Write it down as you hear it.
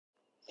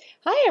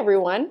Hi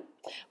everyone,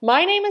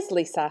 my name is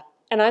Lisa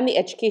and I'm the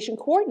Education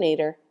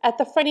Coordinator at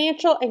the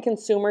Financial and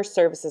Consumer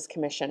Services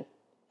Commission.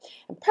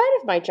 And part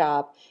of my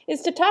job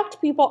is to talk to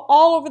people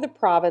all over the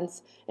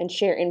province and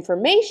share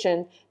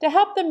information to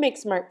help them make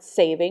smart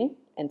saving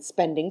and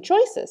spending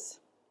choices.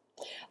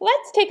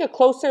 Let's take a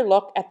closer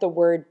look at the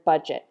word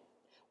budget,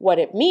 what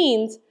it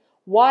means,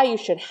 why you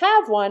should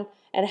have one,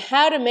 and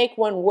how to make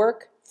one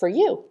work for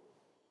you.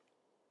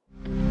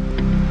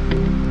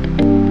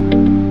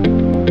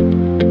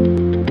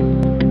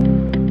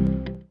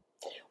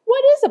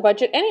 What is a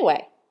budget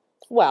anyway?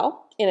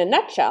 Well, in a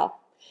nutshell,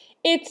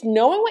 it's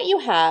knowing what you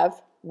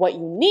have, what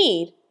you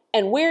need,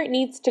 and where it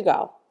needs to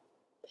go.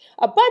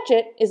 A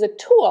budget is a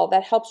tool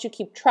that helps you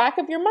keep track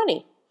of your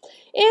money.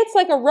 It's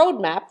like a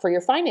roadmap for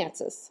your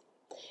finances.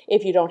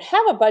 If you don't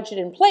have a budget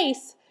in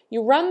place,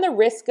 you run the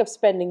risk of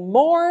spending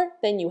more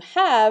than you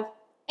have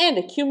and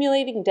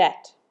accumulating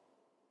debt.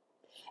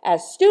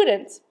 As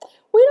students,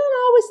 we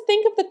don't always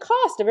think of the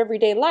cost of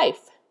everyday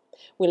life.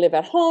 We live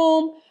at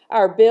home,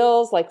 our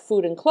bills like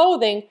food and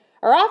clothing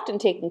are often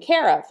taken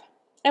care of,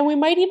 and we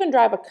might even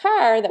drive a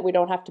car that we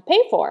don't have to pay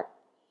for.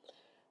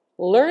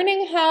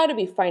 Learning how to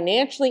be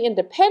financially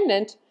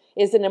independent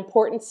is an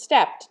important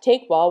step to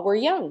take while we're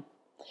young,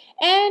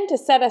 and to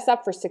set us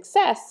up for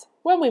success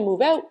when we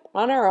move out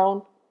on our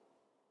own.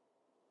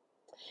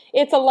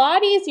 It's a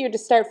lot easier to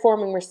start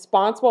forming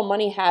responsible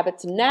money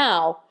habits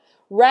now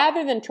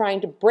rather than trying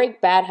to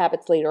break bad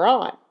habits later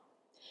on.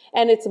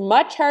 And it's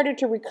much harder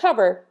to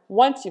recover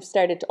once you've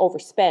started to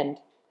overspend,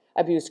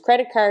 abuse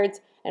credit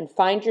cards, and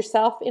find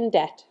yourself in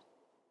debt.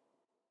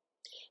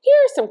 Here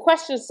are some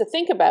questions to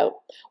think about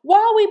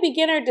while we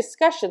begin our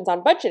discussions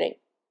on budgeting.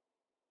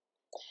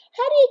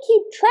 How do you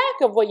keep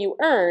track of what you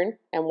earn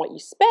and what you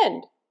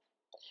spend?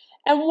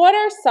 And what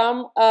are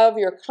some of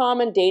your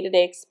common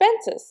day-to-day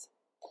expenses?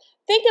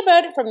 Think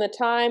about it from the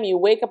time you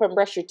wake up and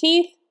brush your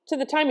teeth to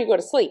the time you go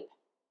to sleep.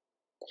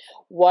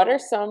 What are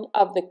some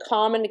of the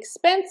common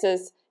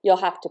expenses you'll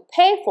have to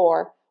pay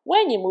for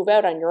when you move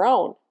out on your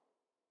own?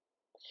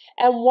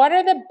 And what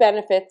are the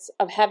benefits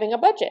of having a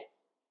budget?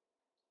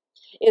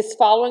 Is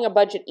following a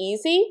budget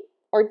easy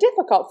or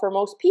difficult for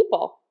most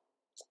people?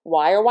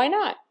 Why or why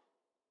not?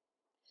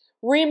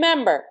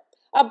 Remember,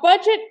 a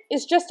budget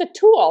is just a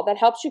tool that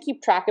helps you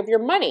keep track of your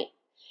money.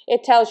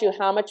 It tells you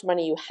how much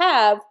money you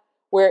have,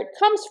 where it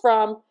comes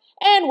from,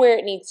 and where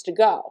it needs to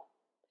go.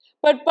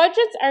 But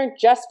budgets aren't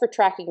just for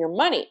tracking your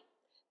money.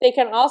 They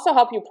can also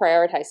help you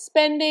prioritize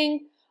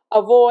spending,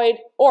 avoid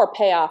or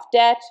pay off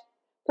debt,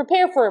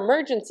 prepare for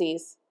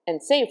emergencies,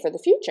 and save for the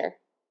future.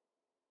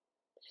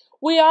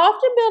 We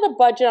often build a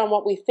budget on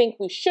what we think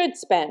we should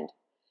spend,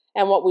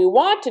 and what we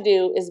want to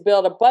do is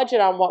build a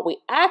budget on what we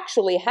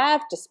actually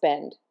have to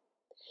spend.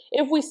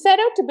 If we set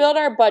out to build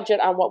our budget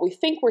on what we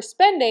think we're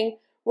spending,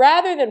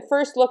 rather than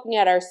first looking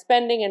at our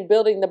spending and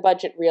building the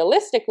budget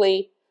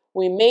realistically,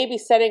 we may be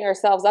setting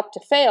ourselves up to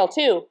fail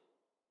too.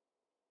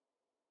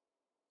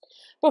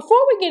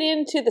 Before we get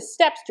into the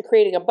steps to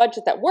creating a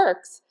budget that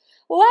works,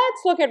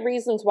 let's look at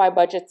reasons why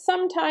budgets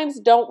sometimes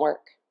don't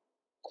work.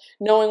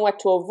 Knowing what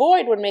to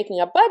avoid when making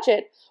a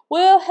budget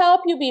will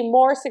help you be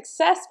more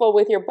successful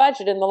with your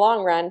budget in the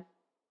long run.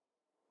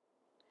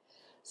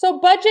 So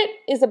budget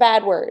is a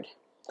bad word.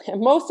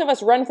 Most of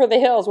us run for the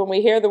hills when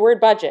we hear the word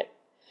budget.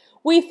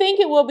 We think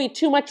it will be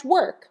too much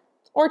work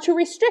or too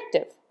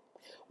restrictive.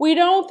 We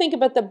don't think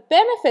about the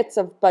benefits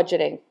of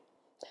budgeting.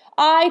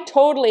 I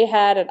totally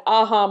had an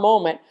aha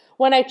moment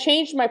when I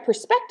changed my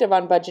perspective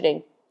on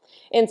budgeting.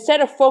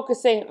 Instead of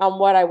focusing on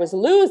what I was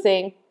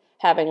losing,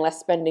 having less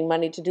spending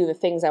money to do the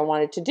things I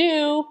wanted to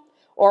do,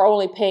 or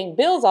only paying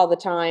bills all the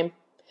time,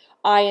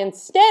 I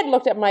instead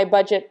looked at my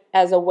budget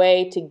as a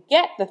way to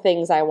get the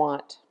things I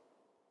want.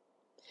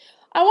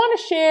 I want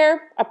to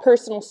share a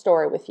personal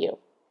story with you.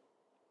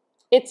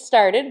 It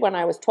started when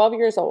I was 12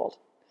 years old.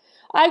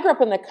 I grew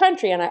up in the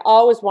country and I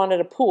always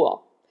wanted a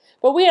pool.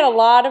 But we had a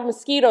lot of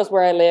mosquitoes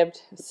where I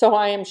lived, so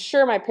I am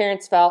sure my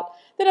parents felt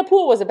that a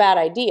pool was a bad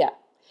idea.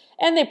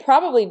 And they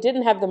probably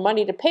didn't have the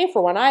money to pay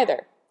for one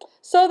either.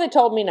 So they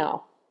told me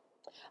no.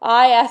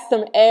 I asked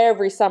them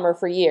every summer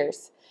for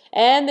years,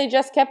 and they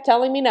just kept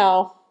telling me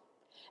no.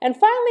 And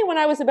finally, when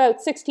I was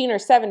about 16 or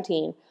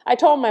 17, I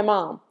told my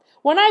mom,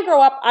 when I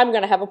grow up, I'm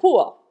going to have a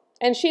pool.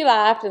 And she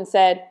laughed and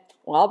said,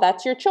 well,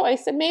 that's your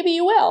choice, and maybe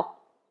you will.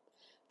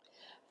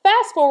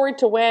 Fast forward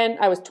to when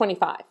I was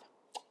 25.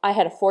 I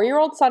had a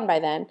 4-year-old son by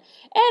then, and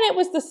it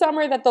was the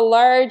summer that the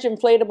large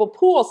inflatable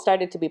pools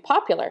started to be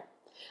popular.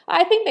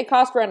 I think they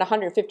cost around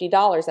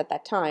 $150 at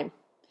that time.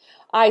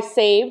 I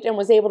saved and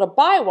was able to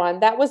buy one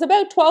that was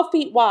about 12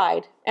 feet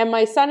wide, and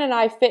my son and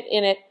I fit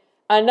in it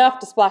enough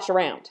to splash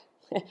around.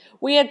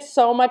 We had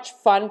so much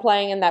fun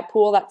playing in that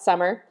pool that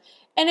summer,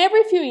 and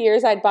every few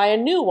years I'd buy a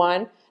new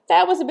one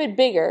that was a bit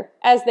bigger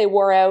as they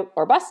wore out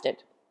or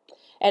busted.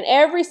 And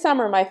every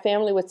summer my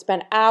family would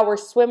spend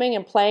hours swimming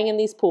and playing in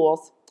these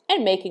pools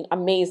and making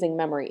amazing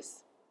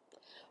memories.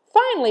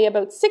 Finally,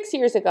 about 6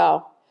 years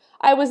ago,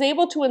 I was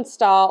able to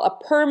install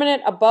a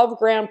permanent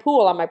above-ground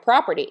pool on my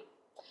property.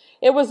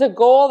 It was a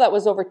goal that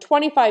was over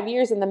 25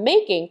 years in the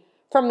making,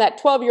 from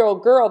that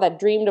 12-year-old girl that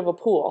dreamed of a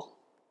pool.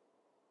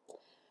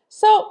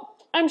 So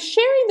I'm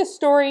sharing the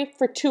story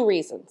for two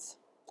reasons.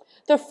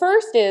 The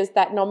first is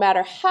that no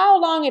matter how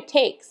long it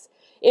takes,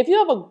 if you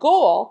have a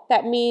goal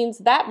that means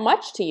that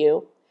much to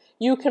you,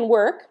 you can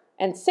work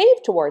and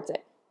save towards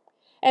it.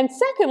 And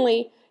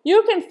secondly,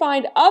 you can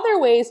find other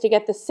ways to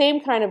get the same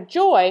kind of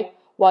joy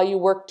while you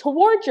work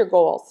towards your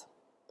goals.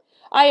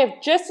 I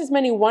have just as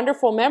many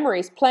wonderful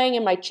memories playing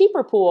in my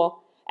cheaper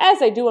pool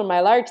as I do in my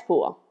large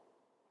pool.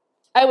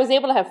 I was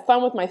able to have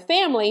fun with my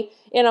family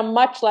in a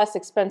much less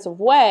expensive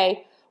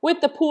way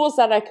with the pools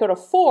that I could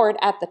afford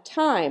at the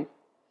time.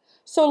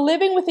 So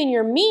living within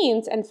your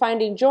means and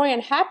finding joy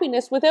and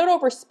happiness without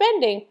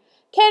overspending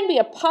can be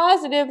a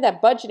positive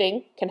that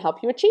budgeting can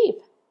help you achieve.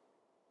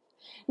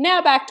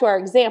 Now back to our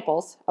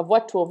examples of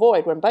what to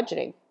avoid when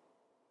budgeting.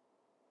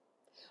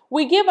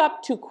 We give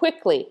up too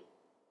quickly.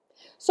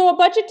 So a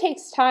budget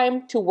takes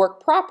time to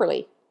work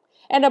properly,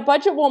 and a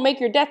budget won't make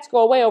your debts go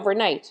away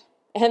overnight.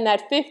 And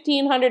that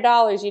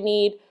 $1,500 you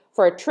need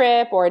for a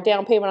trip or a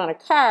down payment on a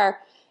car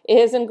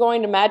isn't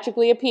going to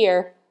magically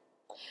appear.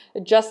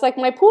 Just like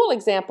my pool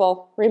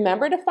example,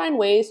 remember to find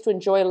ways to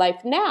enjoy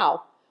life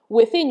now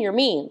within your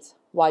means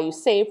while you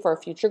save for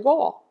a future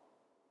goal.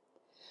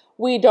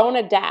 We don't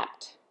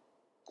adapt.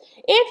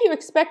 If you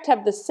expect to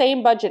have the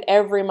same budget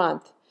every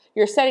month,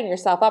 you're setting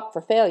yourself up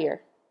for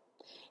failure.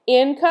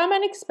 Income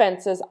and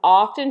expenses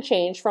often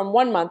change from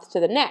one month to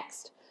the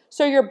next,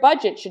 so your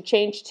budget should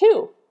change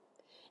too.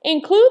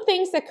 Include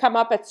things that come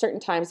up at certain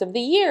times of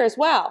the year as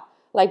well,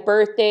 like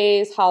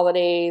birthdays,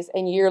 holidays,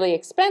 and yearly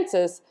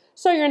expenses,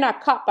 so you're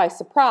not caught by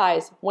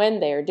surprise when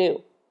they are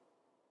due.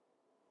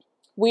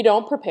 We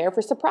don't prepare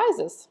for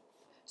surprises.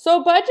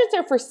 So budgets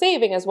are for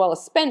saving as well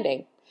as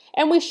spending,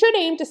 and we should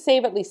aim to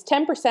save at least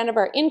 10% of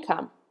our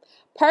income.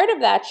 Part of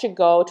that should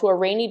go to a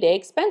rainy day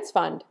expense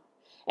fund.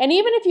 And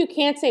even if you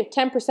can't save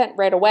 10%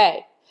 right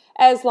away,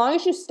 as long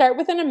as you start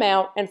with an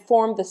amount and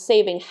form the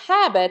saving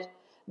habit,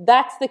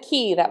 that's the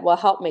key that will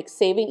help make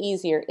saving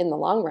easier in the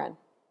long run.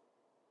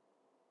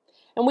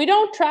 And we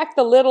don't track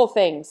the little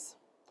things.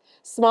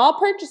 Small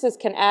purchases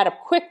can add up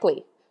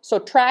quickly, so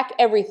track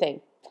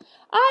everything.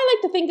 I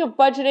like to think of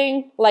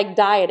budgeting like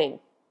dieting.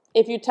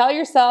 If you tell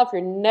yourself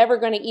you're never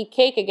going to eat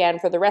cake again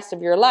for the rest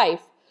of your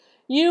life,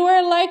 you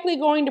are likely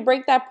going to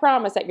break that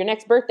promise at your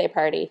next birthday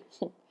party.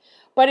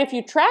 But if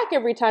you track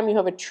every time you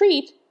have a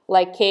treat,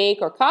 like cake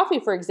or coffee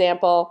for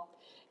example,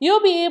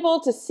 you'll be able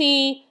to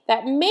see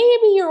that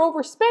maybe you're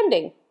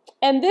overspending,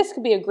 and this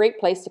could be a great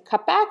place to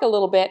cut back a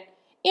little bit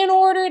in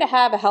order to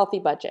have a healthy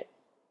budget.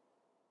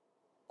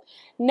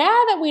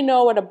 Now that we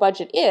know what a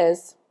budget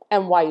is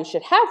and why you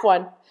should have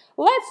one,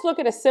 let's look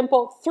at a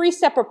simple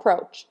 3-step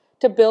approach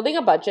to building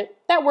a budget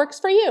that works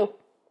for you.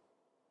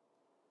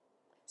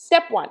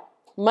 Step 1,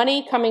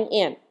 money coming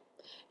in.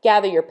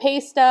 Gather your pay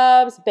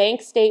stubs,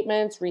 bank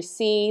statements,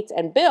 receipts,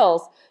 and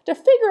bills to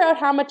figure out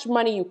how much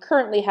money you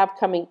currently have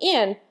coming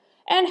in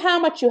and how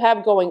much you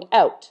have going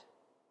out.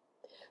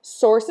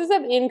 Sources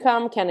of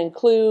income can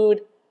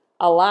include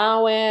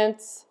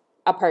allowance,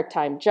 a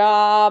part-time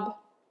job,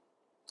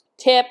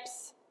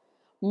 tips,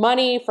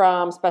 money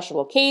from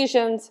special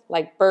occasions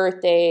like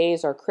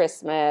birthdays or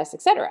Christmas,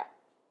 etc.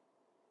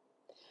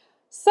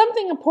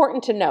 Something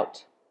important to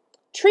note,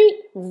 treat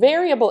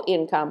variable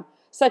income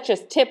such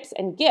as tips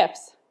and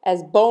gifts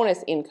as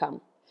bonus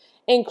income.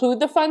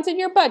 Include the funds in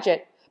your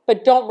budget,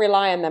 but don't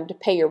rely on them to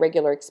pay your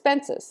regular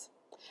expenses.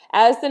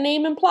 As the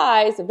name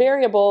implies,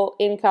 variable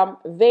income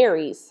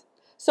varies,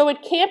 so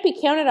it can't be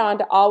counted on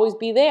to always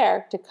be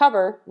there to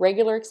cover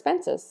regular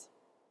expenses.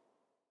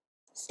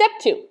 Step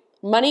 2,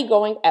 money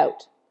going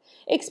out.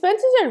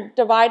 Expenses are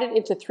divided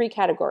into 3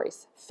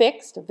 categories: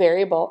 fixed,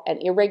 variable,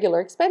 and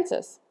irregular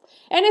expenses.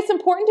 And it's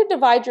important to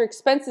divide your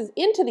expenses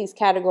into these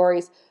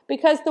categories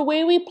because the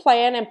way we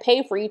plan and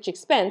pay for each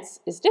expense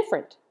is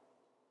different.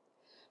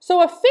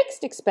 So a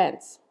fixed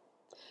expense,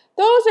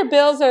 those are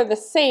bills that are the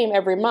same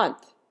every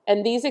month,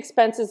 and these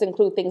expenses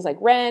include things like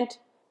rent,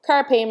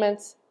 car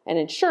payments, and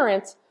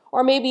insurance,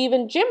 or maybe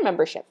even gym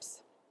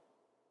memberships.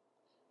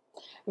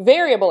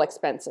 Variable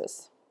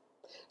expenses.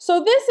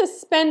 So this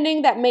is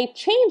spending that may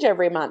change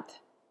every month.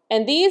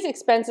 And these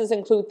expenses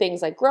include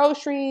things like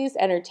groceries,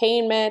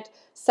 entertainment,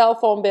 cell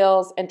phone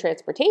bills, and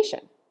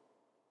transportation.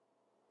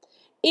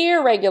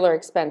 Irregular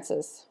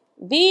expenses.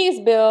 These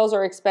bills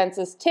or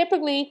expenses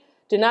typically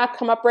do not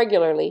come up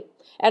regularly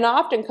and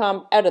often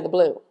come out of the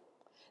blue.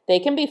 They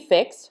can be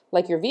fixed,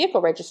 like your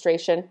vehicle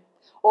registration,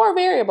 or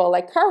variable,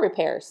 like car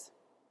repairs.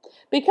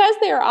 Because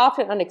they are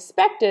often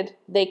unexpected,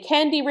 they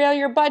can derail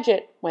your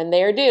budget when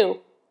they are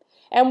due.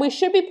 And we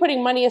should be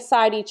putting money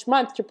aside each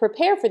month to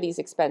prepare for these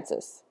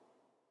expenses.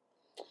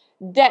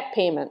 Debt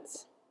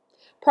payments.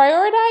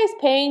 Prioritize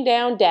paying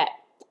down debt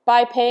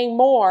by paying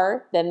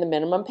more than the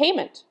minimum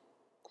payment.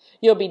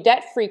 You'll be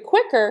debt-free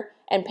quicker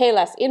and pay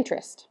less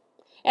interest.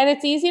 And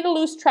it's easy to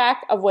lose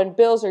track of when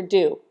bills are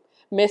due.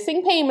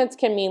 Missing payments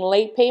can mean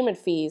late payment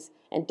fees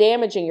and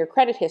damaging your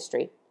credit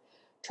history.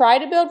 Try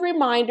to build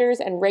reminders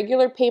and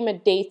regular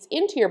payment dates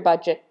into your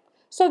budget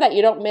so that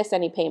you don't miss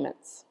any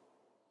payments.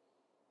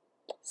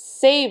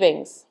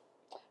 Savings.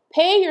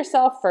 Pay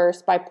yourself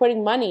first by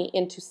putting money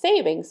into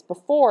savings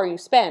before you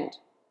spend.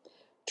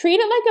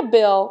 Treat it like a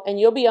bill and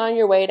you'll be on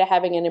your way to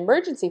having an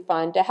emergency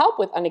fund to help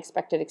with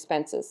unexpected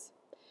expenses.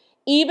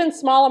 Even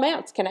small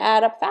amounts can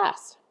add up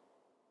fast.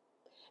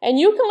 And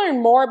you can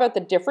learn more about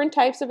the different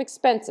types of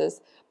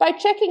expenses by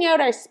checking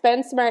out our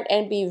Spend Smart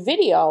NB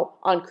video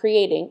on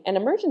creating an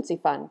emergency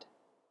fund.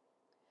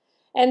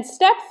 And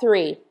step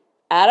 3,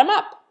 add them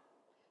up.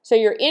 So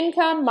your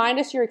income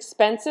minus your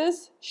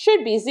expenses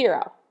should be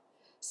 0.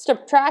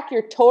 Subtract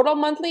your total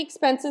monthly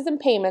expenses and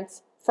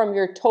payments from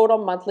your total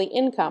monthly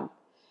income,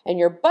 and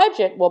your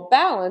budget will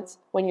balance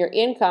when your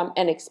income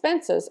and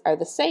expenses are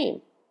the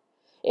same.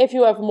 If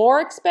you have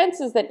more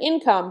expenses than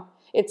income,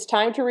 it's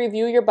time to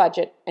review your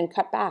budget and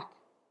cut back.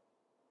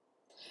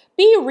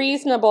 Be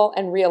reasonable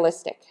and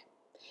realistic.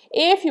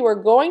 If you are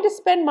going to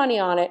spend money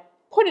on it,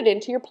 put it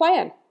into your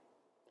plan.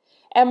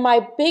 And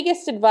my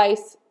biggest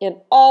advice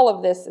in all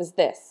of this is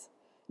this: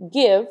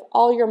 give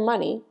all your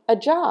money a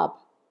job.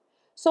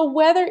 So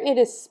whether it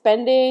is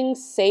spending,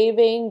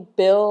 saving,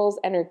 bills,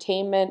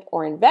 entertainment,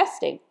 or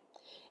investing,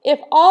 if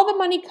all the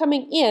money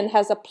coming in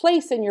has a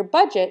place in your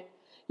budget,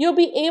 you'll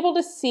be able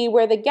to see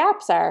where the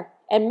gaps are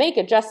and make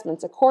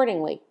adjustments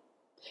accordingly.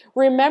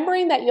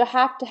 Remembering that you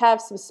have to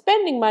have some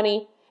spending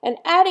money and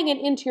adding it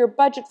into your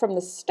budget from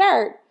the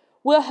start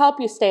will help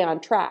you stay on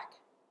track.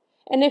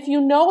 And if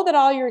you know that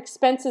all your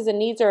expenses and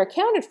needs are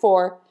accounted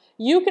for,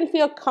 you can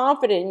feel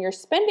confident in your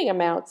spending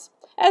amounts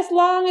as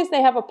long as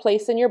they have a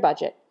place in your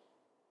budget.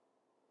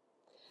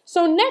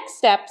 So next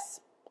steps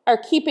are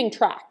keeping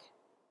track.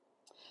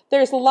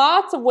 There's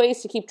lots of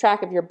ways to keep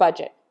track of your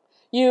budget.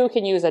 You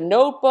can use a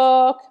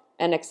notebook,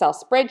 an Excel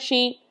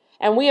spreadsheet,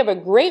 and we have a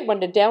great one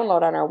to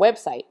download on our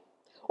website,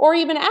 or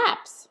even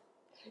apps.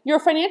 Your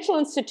financial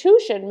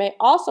institution may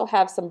also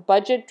have some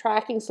budget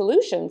tracking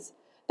solutions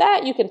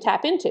that you can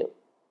tap into.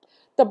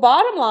 The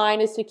bottom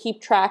line is to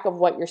keep track of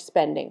what you're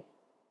spending.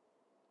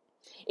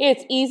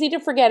 It's easy to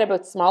forget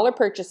about smaller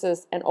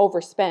purchases and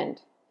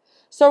overspend.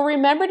 So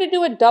remember to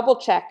do a double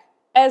check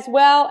as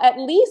well at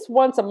least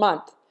once a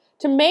month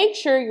to make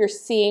sure you're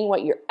seeing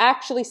what you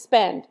actually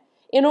spend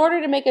in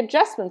order to make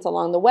adjustments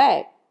along the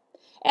way.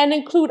 And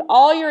include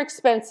all your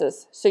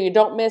expenses so you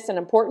don't miss an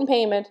important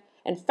payment,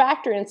 and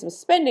factor in some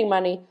spending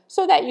money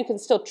so that you can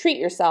still treat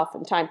yourself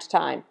from time to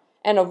time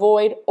and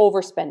avoid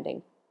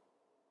overspending.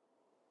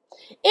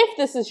 If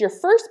this is your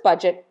first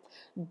budget,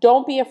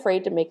 don't be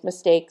afraid to make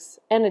mistakes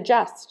and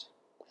adjust.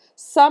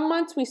 Some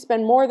months we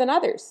spend more than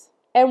others,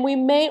 and we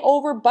may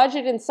over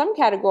budget in some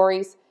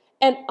categories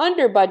and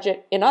under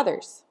budget in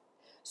others.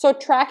 So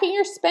tracking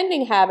your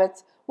spending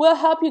habits will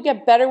help you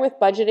get better with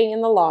budgeting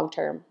in the long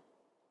term.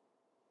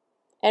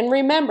 And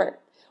remember,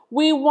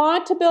 we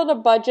want to build a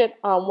budget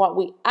on what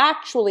we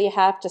actually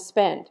have to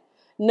spend,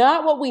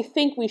 not what we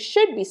think we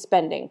should be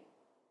spending.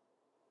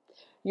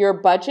 Your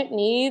budget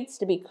needs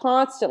to be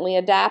constantly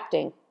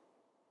adapting.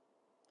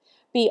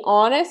 Be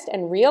honest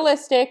and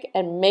realistic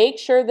and make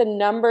sure the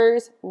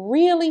numbers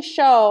really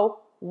show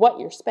what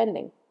you're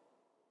spending.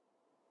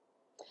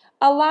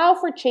 Allow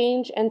for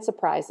change and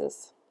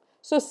surprises.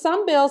 So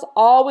some bills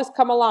always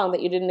come along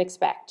that you didn't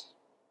expect.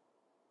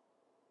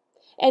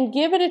 And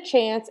give it a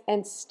chance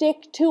and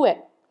stick to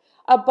it.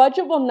 A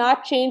budget will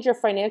not change your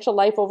financial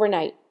life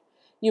overnight.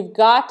 You've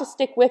got to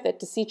stick with it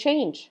to see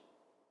change.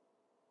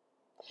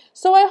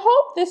 So I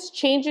hope this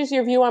changes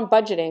your view on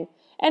budgeting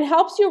and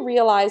helps you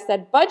realize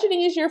that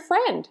budgeting is your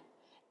friend,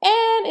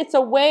 and it's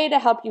a way to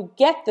help you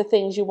get the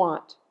things you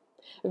want.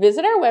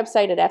 Visit our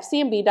website at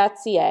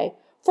fcnb.ca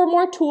for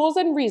more tools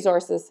and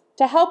resources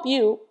to help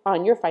you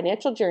on your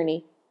financial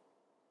journey.